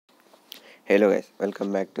Hello guys,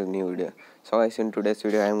 welcome back to the new video. So guys, in today's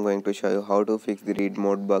video I am going to show you how to fix the read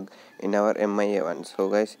mode bug in our MIUI. So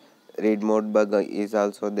guys, read mode bug is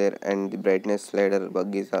also there and the brightness slider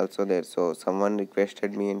bug is also there. So someone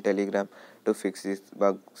requested me in Telegram to fix this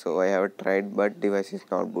bug. So I have tried but device is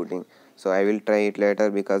not booting. So I will try it later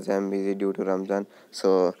because I am busy due to Ramzan.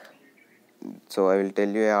 So I will tell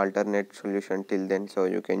you a alternate solution till then so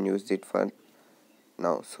you can use it for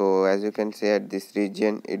now. So as you can see, at this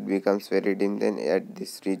region it becomes very dim, then at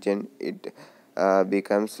this region it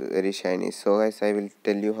becomes very shiny. So guys, I will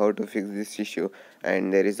tell you how to fix this issue,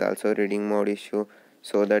 and there is also reading mode issue,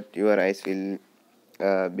 so that your eyes will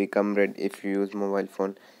become red if you use mobile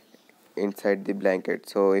phone inside the blanket.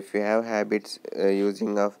 So if you have habits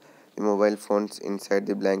using of the mobile phones inside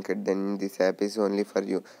the blanket, then this app is only for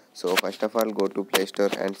you. So first of all, go to Play Store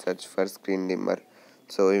and search for screen dimmer.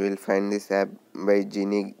 So you will find this app by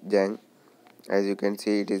Genie Jang. As you can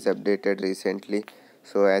see, it is updated recently.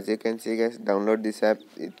 So as you can see guys, download this app.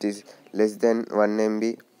 It is less than 1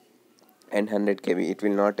 MB and 100 KB. It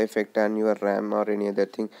will not affect on your RAM or any other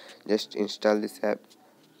thing. Just install this app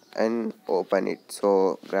and open it.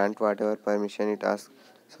 So grant whatever permission it asks.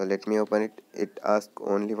 So let me open it. It asks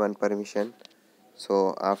only one permission.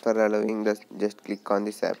 So after allowing this, just click on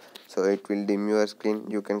this app. So it will dim your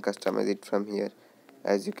screen. You can customize it from here,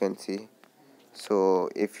 as you can see. So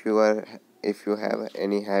if you have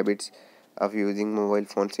any habits of using mobile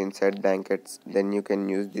phones inside blankets, then you can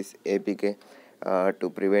use this APK to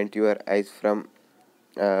prevent your eyes from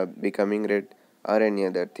becoming red or any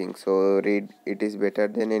other thing. So read it is better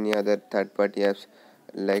than any other third party apps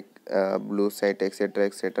like blue sight,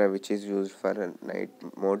 etc., which is used for a night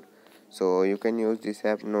mode. So you can use this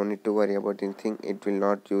app, no need to worry about anything. It will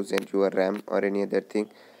not use your RAM or any other thing.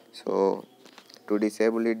 So to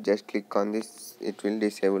disable it, just click on this, it will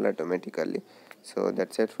disable automatically. So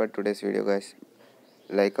that's it for today's video guys.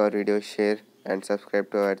 Like our video, share and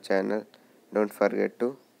subscribe to our channel. Don't forget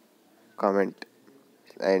to comment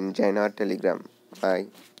and join our Telegram. Bye.